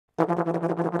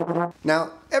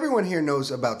Now, everyone here knows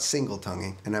about single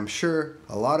tonguing, and I'm sure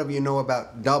a lot of you know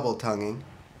about double tonguing,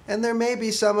 and there may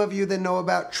be some of you that know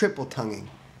about triple tonguing.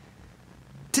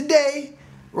 Today,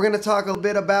 we're going to talk a little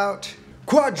bit about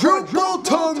quadruple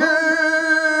tonguing!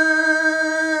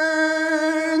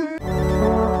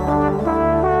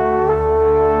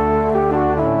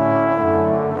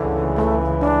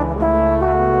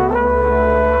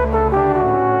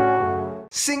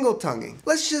 Single tonguing.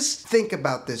 Let's just think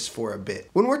about this for a bit.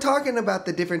 When we're talking about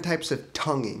the different types of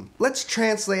tonguing, let's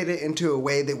translate it into a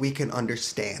way that we can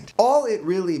understand. All it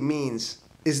really means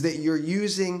is that you're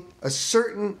using a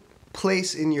certain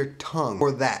place in your tongue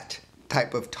for that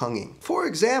type of tonguing. For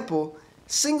example,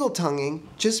 single tonguing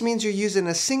just means you're using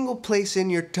a single place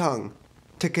in your tongue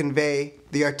to convey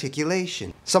the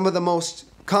articulation. Some of the most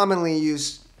commonly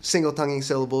used single tonguing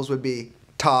syllables would be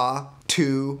ta,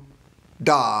 tu,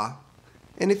 da.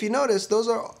 And if you notice,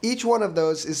 each one of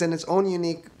those is in its own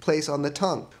unique place on the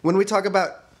tongue. When we talk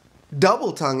about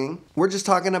double tonguing, we're just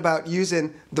talking about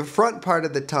using the front part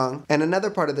of the tongue and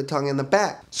another part of the tongue in the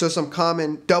back. So some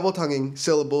common double tonguing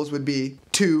syllables would be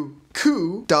tu,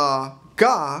 ku, da,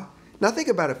 ga. Now think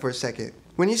about it for a second.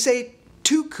 When you say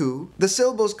tu, ku, the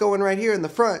syllable's going right here in the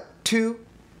front, tu,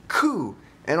 ku,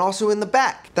 and also in the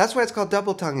back. That's why it's called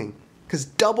double tonguing, because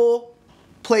double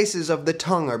places of the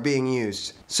tongue are being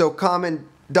used. So common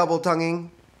double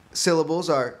tonguing syllables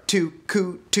are tu,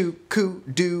 ku, do, gu,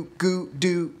 do,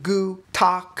 gu,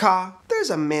 ta, ka. There's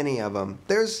a many of them.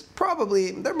 there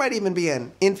might even be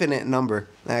an infinite number,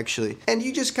 actually. And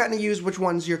you just kind of use which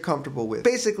ones you're comfortable with.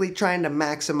 Basically trying to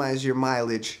maximize your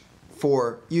mileage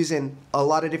for using a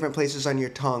lot of different places on your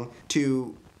tongue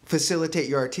to facilitate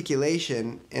your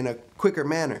articulation in a quicker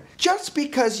manner. Just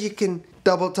because you can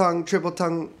double tongue, triple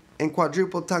tongue, and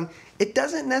quadruple tongue, it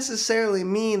doesn't necessarily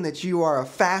mean that you are a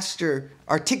faster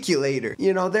articulator.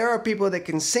 You know, there are people that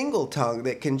can single tongue,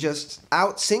 that can just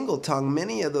out single tongue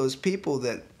many of those people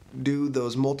that do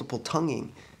those multiple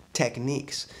tonguing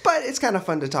techniques. But it's kind of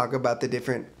fun to talk about the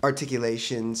different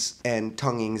articulations and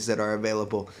tonguings that are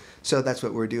available. So that's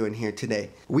what we're doing here today.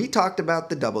 We talked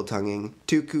about the double tonguing,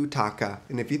 tuku, taka.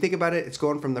 And if you think about it, it's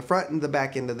going from the front and the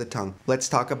back end of the tongue. Let's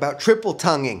talk about triple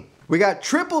tonguing. We got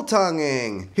triple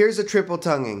tonguing. Here's a triple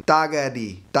tonguing.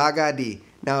 Da-ga-di, da-ga-di.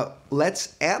 Now,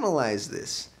 let's analyze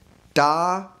this.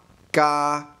 Da-ga-di,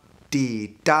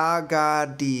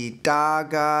 da-ga-di,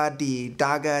 da-ga-di,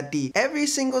 da-ga-di. Every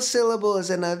single syllable is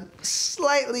in a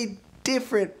slightly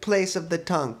different place of the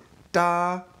tongue.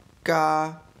 Da-ga-di.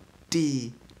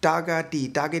 Da-ga-di,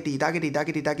 da-ga-di, da-ga-di,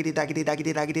 da-ga-di, da-ga-di, da-ga-di,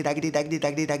 da-ga-di, da-ga-di, da-ga-di, da-ga-di,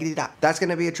 da-ga-di, da-ga-di, da. That's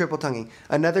going to be a triple tonguing.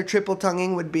 Another triple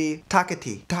tonguing would be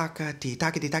takati. Takati,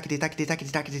 takati, takati, takati, takati,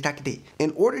 takati, takati.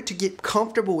 In order to get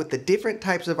comfortable with the different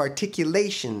types of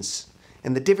articulations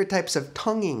and the different types of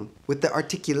tonguing with the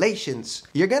articulations,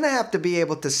 you're going to have to be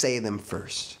able to say them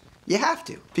first. You have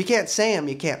to. If you can't say them,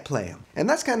 you can't play them. And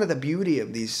that's kind of the beauty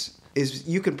of these, is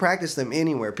you can practice them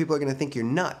anywhere. People are going to think you're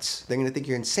nuts. They're going to think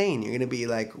you're insane. You're going to be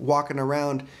like walking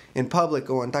around in public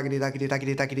going takati takati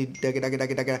takati takati daga daga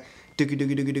daga daga duki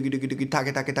duki duki duki duki duki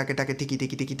taka taka taka taka tiki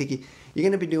tiki tiki tiki. You're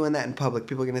going to be doing that in public.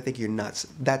 People are going to think you're nuts.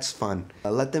 That's fun.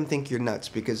 Let them think you're nuts,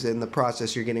 because in the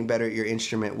process you're getting better at your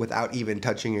instrument without even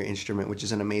touching your instrument, which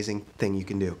is an amazing thing you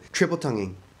can do. Triple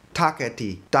tonguing.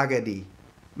 Takati, dagadi,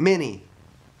 mini.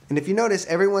 And if you notice,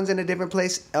 everyone's in a different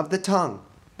place of the tongue.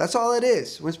 That's all it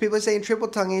is. When people are saying triple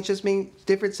tonguing, it just means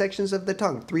different sections of the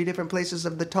tongue, 3 different places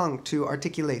of the tongue to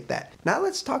articulate that. Now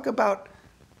let's talk about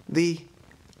the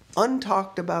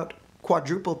untalked about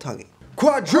quadruple tonguing.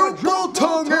 Quadruple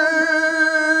tonguing!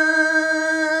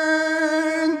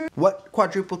 What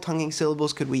quadruple tonguing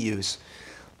syllables could we use?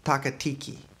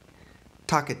 Takatiki.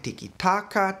 Takatiki,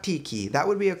 takatiki. That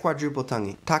would be a quadruple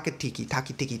tonguing. Takatiki,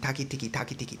 takitiki, takitiki,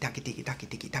 takitiki, takitiki,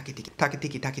 takitiki, takitiki,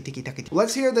 takitiki, takitiki, takitiki.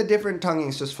 Let's hear the different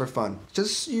tonguings just for fun.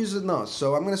 Just using those.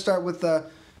 So I'm going to start with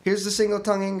here's the single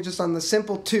tonguing just on the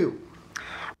simple 2.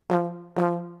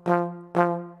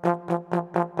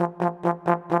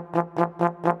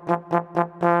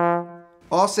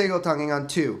 All single tonguing on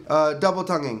 2. Double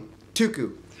tonguing,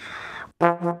 tuku.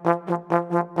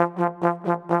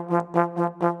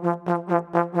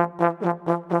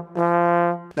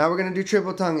 Now we're going to do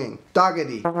triple tonguing.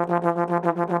 Dagadi.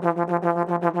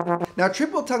 Now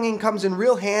triple tonguing comes in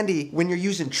real handy when you're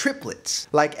using triplets.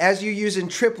 Like as you're using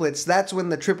triplets, that's when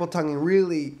the triple tonguing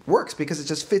really works, because it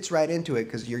just fits right into it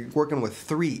because you're working with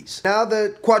 3s. Now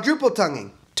the quadruple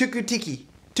tonguing. Tukutiki.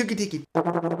 Tukutiki.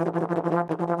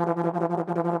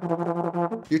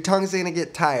 Your tongue's gonna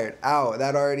get tired. Ow,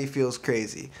 that already feels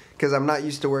crazy. Because I'm not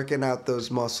used to working out those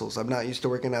muscles. I'm not used to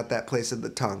working out that place of the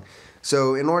tongue.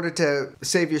 So in order to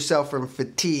save yourself from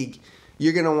fatigue,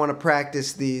 you're going to want to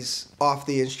practice these off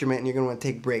the instrument, and you're going to want to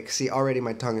take breaks. See, already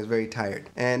my tongue is very tired.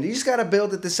 And you just got to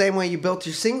build it the same way you built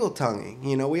your single tonguing.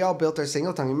 You know, we all built our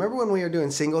single tonguing. Remember when we were doing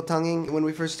single tonguing when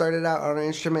we first started out on our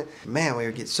instrument? Man, we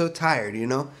would get so tired, you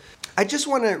know? I just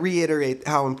want to reiterate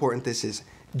how important this is.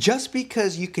 Just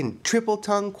because you can triple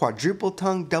tongue, quadruple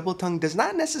tongue, double tongue does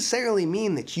not necessarily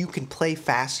mean that you can play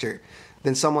faster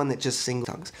than someone that just single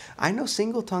tongues. I know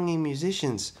single tonguing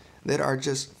musicians that are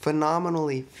just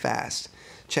phenomenally fast.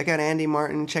 Check out Andy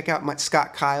Martin, check out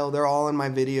Scott Kyle, they're all in my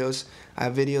videos. I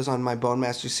have videos on my Bone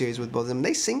Master series with both of them.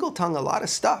 They single tongue a lot of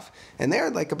stuff, and they're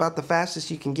like about the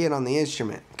fastest you can get on the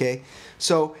instrument, okay?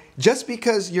 So just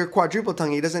because you're quadruple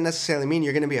tonguing doesn't necessarily mean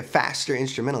you're gonna be a faster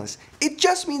instrumentalist. It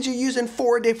just means you're using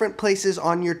 4 different places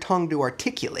on your tongue to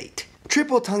articulate.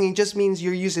 Triple tonguing just means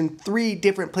you're using 3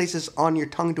 different places on your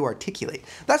tongue to articulate.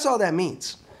 That's all that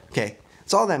means, okay?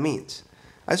 That's all that means.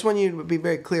 I just want you to be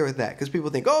very clear with that, because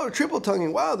people think, oh, triple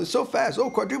tonguing, wow, they're so fast.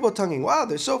 Oh, quadruple tonguing, wow,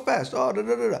 they're so fast. Oh, da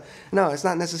da da da. No, it's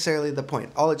not necessarily the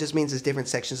point. All it just means is different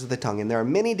sections of the tongue, and there are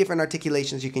many different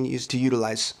articulations you can use to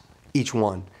utilize each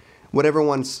one, whatever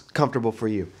one's comfortable for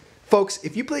you. Folks,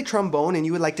 if you play trombone and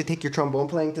you would like to take your trombone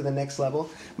playing to the next level,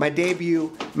 my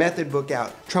debut method book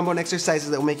out, Trombone Exercises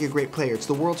That Will Make You a Great Player. It's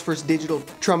the world's first digital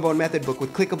trombone method book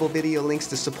with clickable video links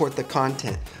to support the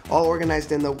content, all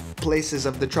organized in the places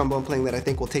of the trombone playing that I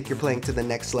think will take your playing to the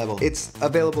next level. It's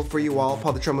available for you all,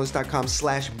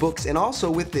 paulthetrombonist.com/books, and also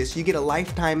with this, you get a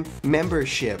lifetime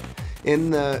membership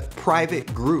in the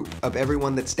private group of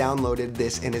everyone that's downloaded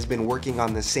this and has been working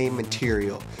on the same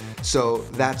material. So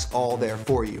that's all there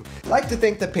for you. I'd like to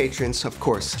thank the patrons, of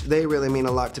course. They really mean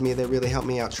a lot to me. They really help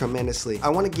me out tremendously. I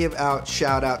want to give out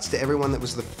shout outs to everyone that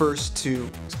was the first to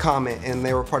comment and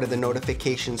they were part of the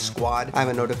notification squad. I have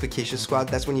a notification squad.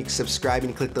 That's when you subscribe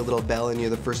and you click the little bell and you're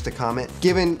the first to comment.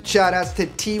 Giving shout outs to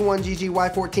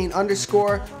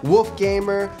T1GGY14_, Wolf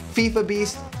Gamer, FIFA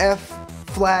Beast,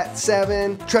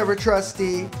 F_7, Trevor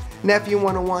Trusty, Nephew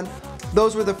 101.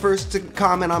 Those were the first to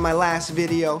comment on my last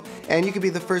video, and you could be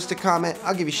the first to comment.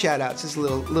 I'll give you shout outs. It's a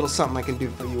little something I can do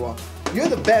for you all. You're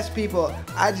the best people.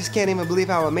 I just can't even believe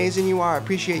how amazing you are. I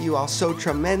appreciate you all so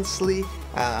tremendously.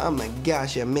 Oh my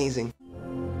gosh, you're amazing.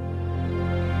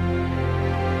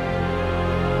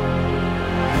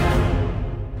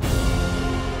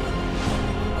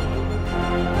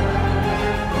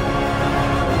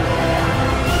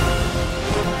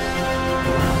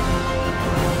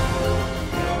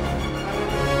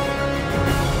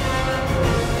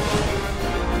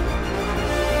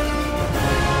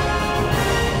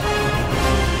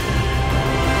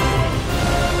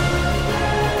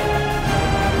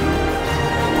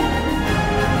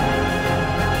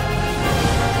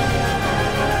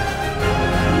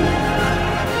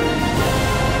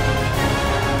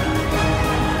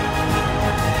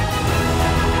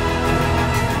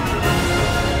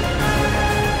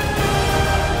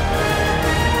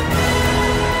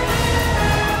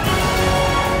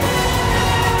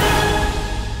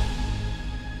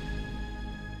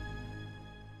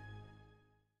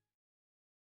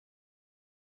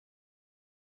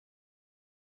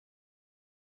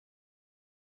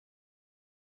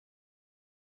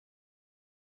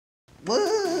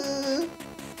 Whoa.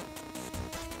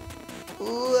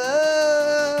 Whoa.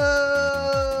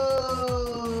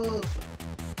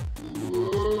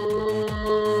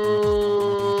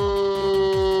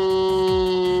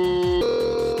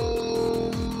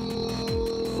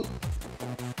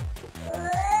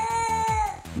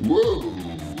 Whoa.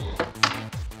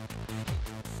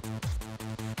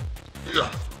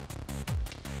 Yeah.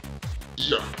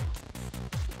 Yeah.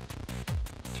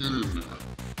 Get in there.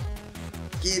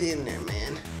 Get in there,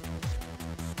 man.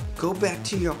 Go back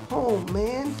to your home,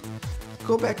 man.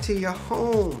 Go back to your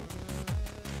home.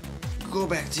 Go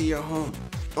back to your home.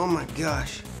 Oh my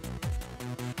gosh.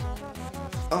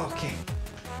 Okay.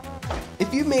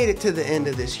 If you made it to the end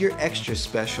of this, you're extra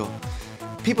special.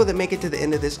 People that make it to the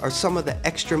end of this are some of the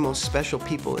extra most special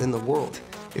people in the world.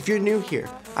 If you're new here,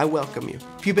 I welcome you.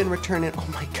 If you've been returning, oh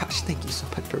my gosh, thank you so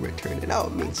much for returning. Oh,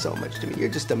 it means so much to me. You're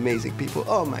just amazing people.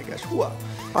 Oh my gosh, whoa.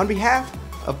 On behalf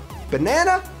of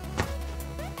Banana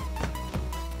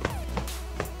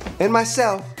and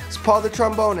myself, it's Paul the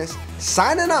Trombonist,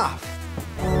 signing off.